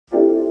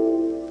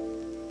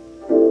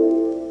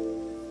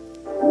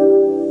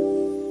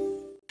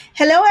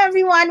Hello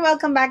everyone,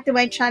 welcome back to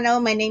my channel.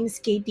 My name is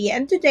Katie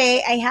and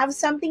today I have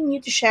something new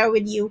to share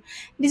with you.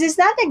 This is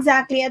not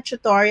exactly a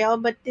tutorial,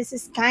 but this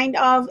is kind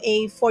of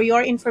a for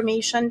your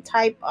information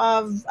type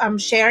of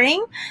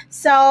sharing.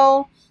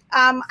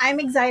 I'm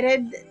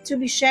excited to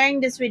be sharing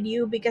this with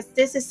you because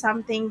this is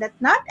something that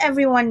not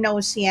everyone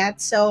knows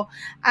yet. So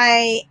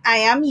I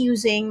am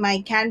using my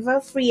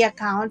Canva free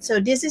account. So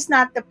this is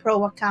not the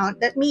pro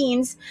account. That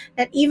means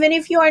that even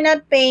if you are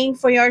not paying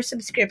for your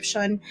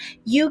subscription,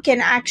 you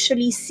can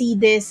actually see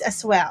this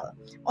as well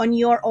on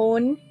your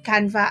own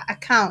Canva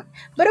account.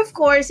 But of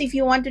course, if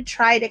you want to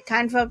try the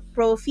Canva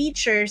Pro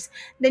features,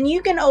 then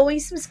you can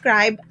always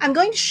subscribe. I'm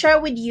going to share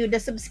with you the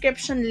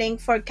subscription link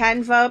for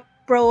Canva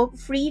Pro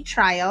free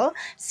trial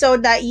so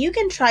that you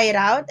can try it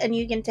out and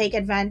you can take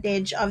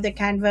advantage of the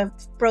Canva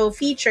Pro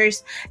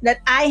features that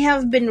I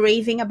have been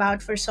raving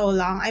about for so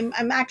long.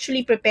 I'm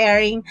actually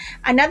preparing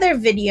another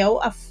video,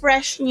 a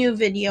fresh new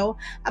video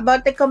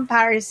about the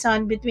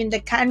comparison between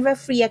the Canva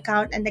free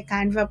account and the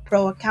Canva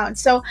Pro account.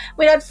 So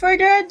without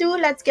further ado,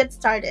 let's get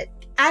started.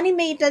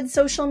 Animated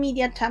social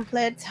media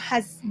templates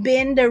has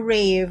been the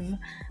rave,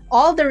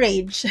 all the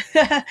rage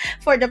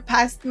for the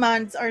past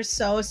months or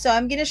so. So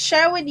I'm going to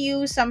share with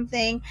you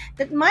something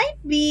that might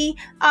be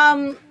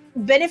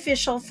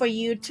beneficial for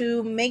you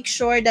to make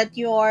sure that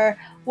your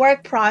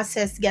work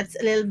process gets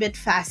a little bit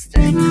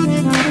faster.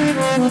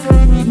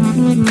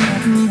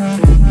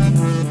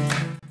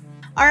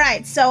 All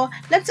right, so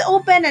let's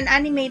open an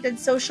animated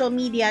social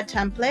media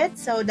template.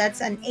 So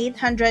that's an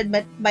 800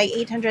 by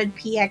 800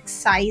 px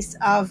size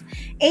of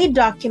a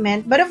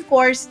document. But of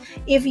course,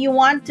 if you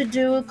want to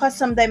do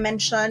custom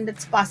dimension,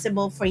 that's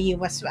possible for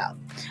you as well.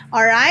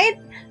 All right,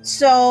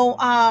 so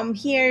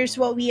here's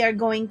what we are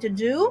going to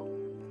do.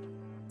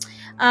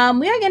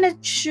 We are going to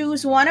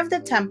choose one of the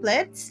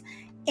templates.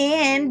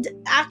 And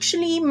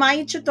actually,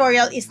 my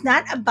tutorial is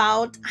not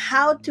about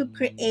how to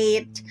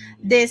create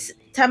this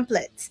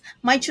templates.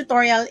 My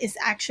tutorial is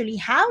actually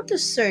how to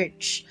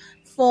search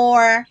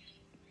for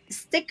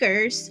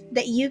stickers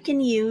that you can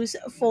use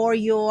for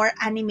your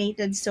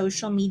animated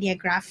social media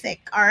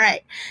graphic. All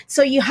right,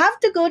 so you have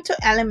to go to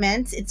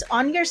elements. It's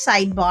on your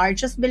sidebar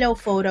just below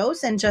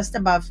photos and just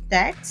above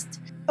text.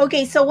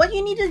 Okay, so what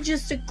you need to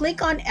just to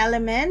click on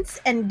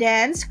elements and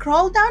then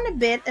scroll down a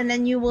bit and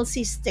then you will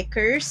see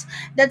stickers.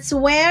 That's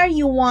where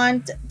you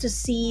want to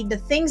see the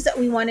things that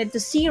we wanted to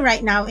see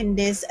right now in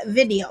this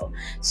video.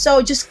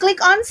 So just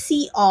click on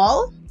see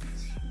all.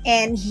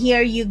 And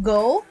here you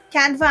go.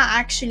 Canva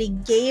actually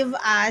gave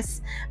us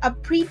a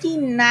pretty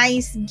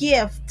nice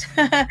gift.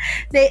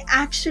 They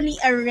actually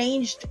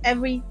arranged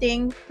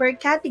everything per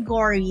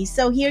category.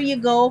 So here you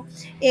go.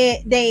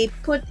 They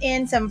put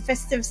in some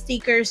festive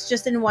stickers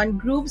just in one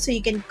group. So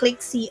you can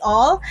click see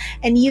all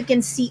and you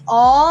can see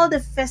all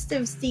the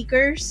festive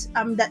stickers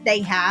that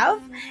they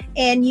have.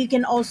 And you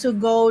can also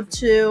go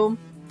to,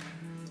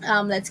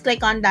 let's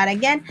click on that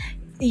again.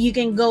 You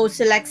can go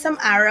select some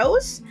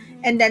arrows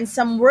and then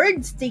some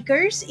word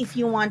stickers if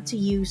you want to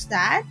use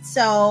that.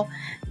 So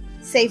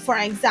say for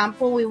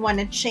example, we want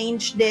to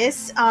change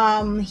this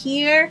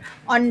here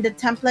on the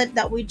template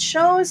that we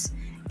chose,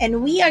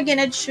 and we are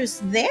gonna choose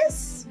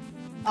this.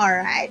 All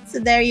right, so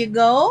there you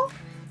go.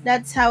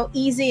 That's how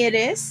easy it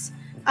is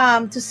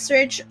to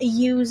search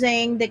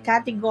using the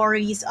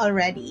categories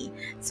already.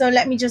 So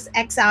let me just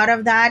X out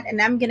of that and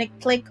I'm gonna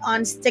click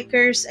on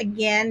stickers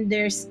again.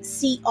 There's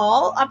see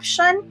all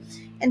option.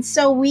 And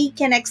so we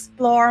can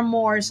explore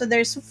more. So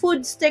there's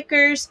food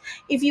stickers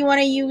if you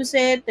want to use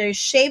it. There's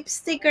shape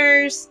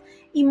stickers,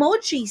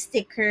 emoji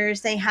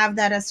stickers. They have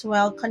that as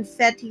well.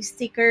 Confetti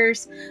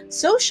stickers,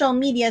 social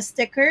media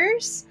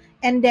stickers.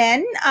 And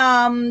then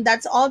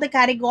that's all the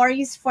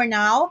categories for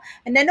now.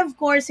 And then, of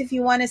course, if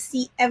you want to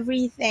see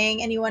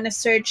everything and you want to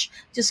search,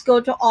 just go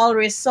to all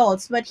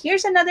results. But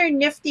here's another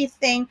nifty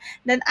thing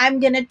that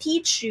I'm going to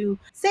teach you.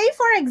 Say,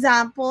 for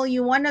example,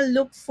 you want to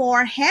look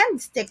for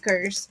hand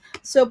stickers.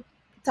 So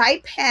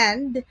type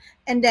hand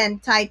and then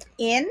type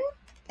in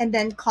and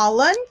then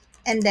colon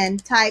and then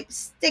type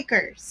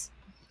stickers.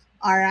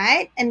 All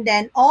right, and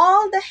then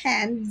all the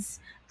hands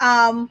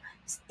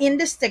in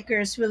the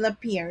stickers will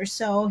appear.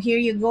 So here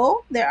you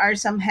go. There are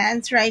some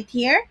hands right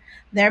here.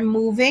 They're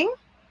moving.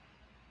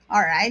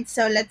 All right,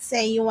 so let's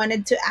say you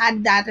wanted to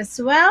add that as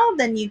well.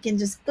 Then you can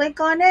just click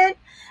on it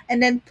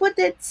and then put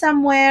it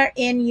somewhere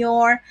in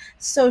your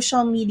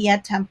social media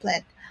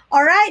template.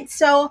 All right,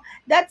 so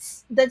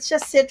that's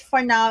just it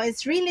for now.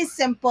 It's really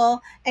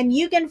simple and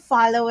you can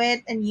follow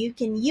it and you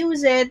can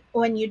use it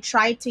when you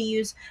try to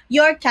use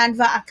your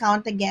Canva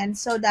account again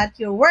so that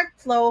your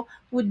workflow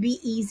would be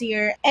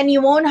easier and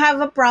you won't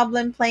have a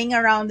problem playing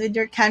around with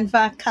your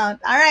Canva account.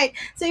 All right,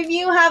 so if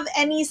you have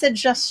any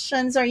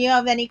suggestions or you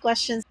have any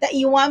questions that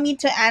you want me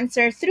to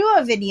answer through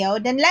a video,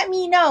 then let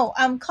me know.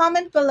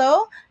 Comment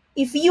below.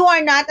 If you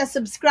are not a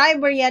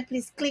subscriber yet,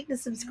 please click the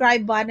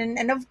subscribe button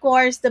and of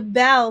course the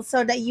bell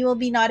so that you will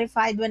be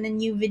notified when a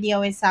new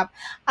video is up.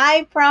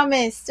 I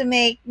promise to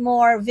make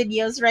more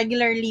videos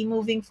regularly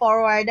moving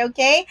forward,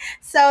 okay?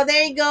 So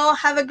there you go.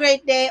 Have a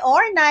great day or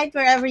night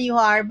wherever you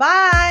are.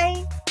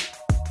 Bye!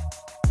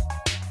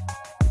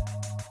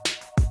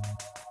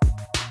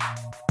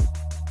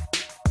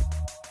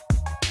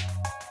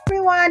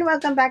 everyone,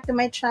 welcome back to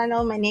my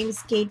channel. My name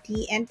is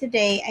Katie and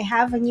today I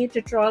have a new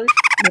tutorial.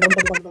 Hello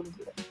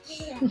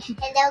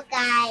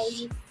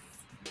guys.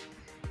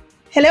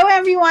 Hello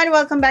everyone,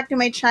 welcome back to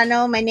my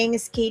channel. My name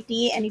is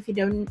Katie and if you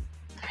don't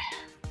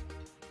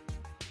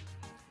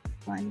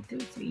 1, 2,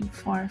 3,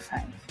 4,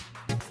 5